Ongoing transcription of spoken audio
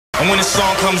when the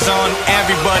song comes on,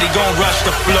 everybody gon' rush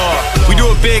the floor. We do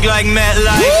it big like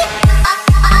MetLife.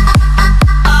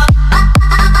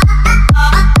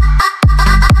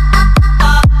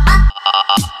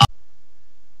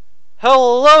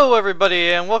 Hello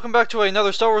everybody, and welcome back to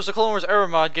another Star Wars The Clone Wars Error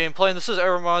Mod gameplay, and this is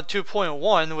Error Mod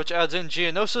 2.1, which adds in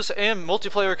Geonosis and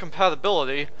multiplayer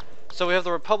compatibility. So we have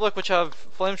the Republic, which have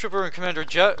Flame Trooper and Commander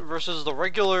Jet, versus the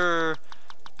regular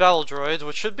battle droids,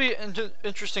 which should be an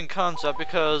interesting concept,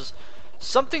 because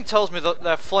something tells me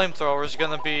that flamethrower is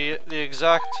going to be the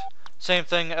exact same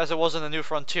thing as it was in the New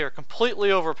Frontier,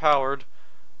 completely overpowered.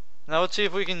 Now let's see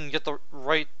if we can get the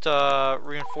right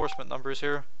reinforcement numbers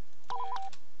here.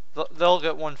 They'll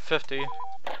get 150.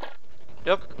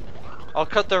 Yep. I'll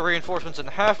cut their reinforcements in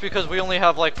half because we only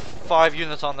have like 5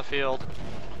 units on the field.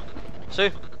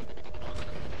 See?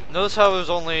 Notice how there's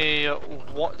only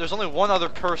one other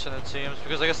person, it seems,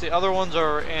 because I guess the other ones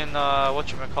are in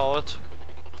whatchamacallit,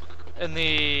 in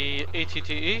the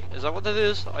ATTE. Is that what that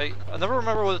is? I never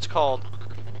remember what it's called.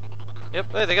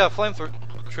 Yep. Hey, they got a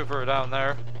flamethrower down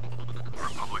there. The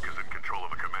Republic is in control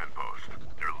of a command post.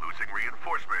 They're losing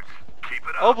reinforcements. Keep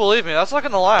it up. Oh, believe me, that's not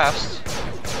gonna last.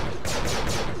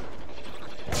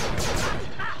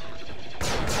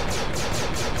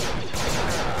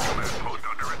 Command post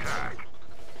under attack.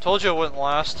 Told you it wouldn't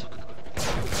last.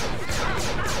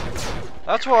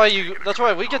 That's why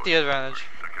we get the advantage.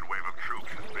 Second wave of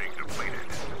troops is being depleted.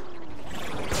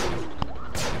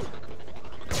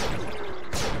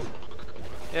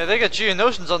 Yeah, they get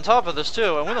Geonosis on top of this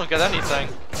too, and we don't get anything.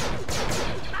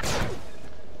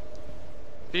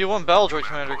 B1 Battle Droid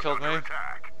Commander killed me.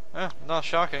 Eh, not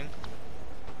shocking.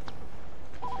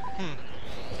 The enemy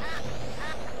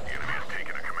has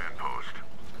taken a command post.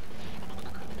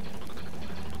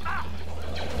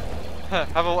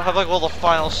 Have like a little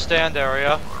final stand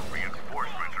area. Our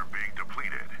reinforcements are being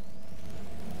depleted.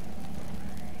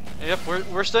 Yep,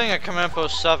 we're staying at Command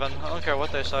Post 7. I don't care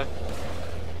what they say.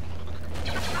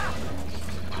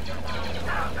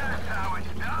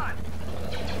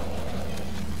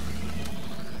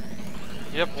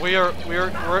 Yep, we are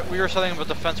setting up a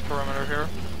defense perimeter here.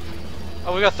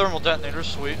 Oh, we got thermal detonators,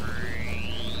 sweet.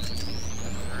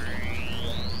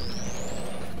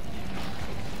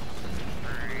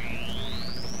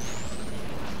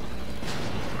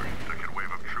 Second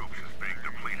wave of troops is being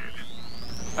depleted.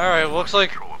 All right, looks like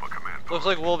Control of a command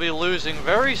post. we'll be losing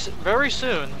very soon.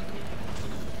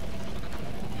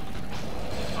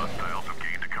 Hostiles have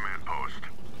gained a command post.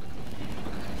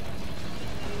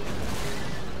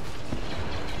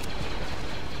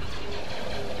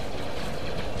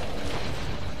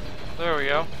 There we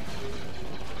go.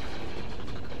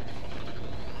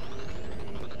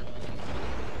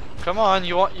 Come on,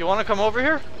 you want to come over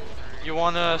here? You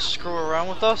want to screw around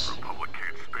with us? The Republic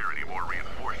can't spare any more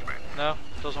reinforcement. No,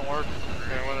 doesn't work.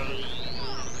 Okay, whatever.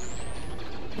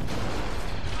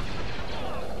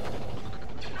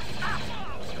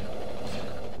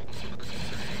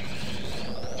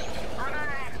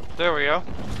 There we go.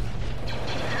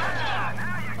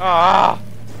 Ah!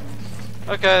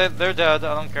 Okay, they're dead.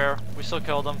 I don't care. We still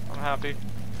killed them. I'm happy.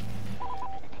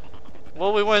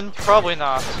 Will we win? Probably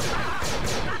not.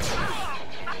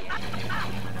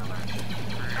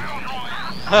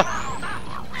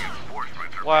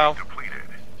 Wow.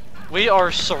 We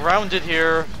are surrounded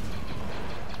here.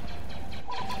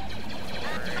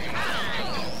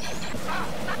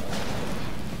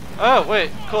 Oh,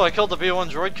 wait. Cool, I killed the B1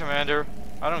 droid commander.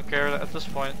 I don't care at this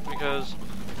point because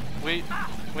we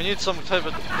need some type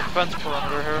of defense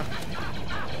perimeter here.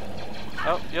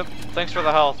 Oh, yep. Thanks for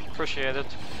the health. Appreciate it.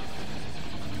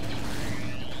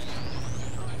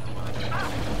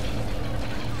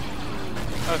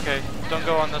 Okay, don't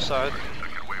go on this side.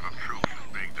 Second wave of troops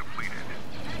is being depleted.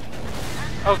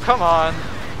 Oh, come on.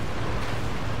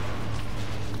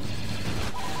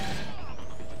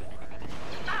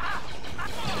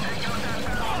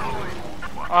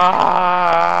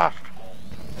 Ah!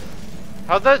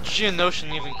 How'd that Geonosis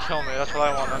even kill me? That's what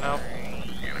I want to know.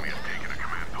 The enemy has taken a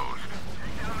command post.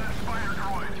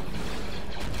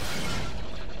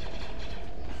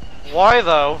 Why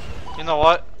though? You know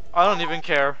what? I don't even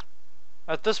care.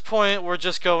 At this point, we're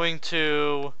just going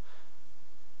to...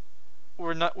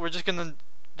 We're just gonna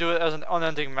do it as an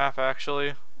unending map,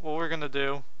 actually. What we're gonna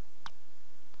do...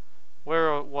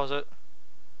 Where was it?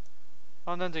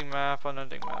 Unending map,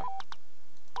 unending map.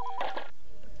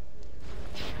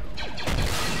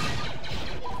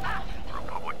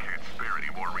 Republic can't spare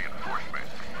any more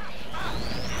reinforcements.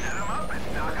 Set them up and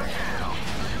knock them down.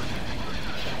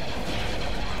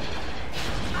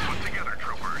 Put together,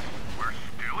 troopers. We're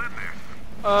still in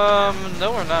this. No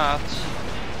we're not.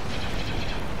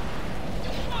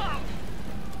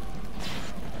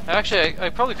 Actually, I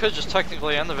probably could just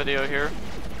technically end the video here.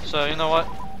 So, you know what?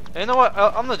 I'm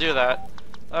gonna do that.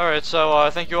 Alright, so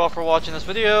thank you all for watching this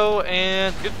video,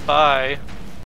 and goodbye.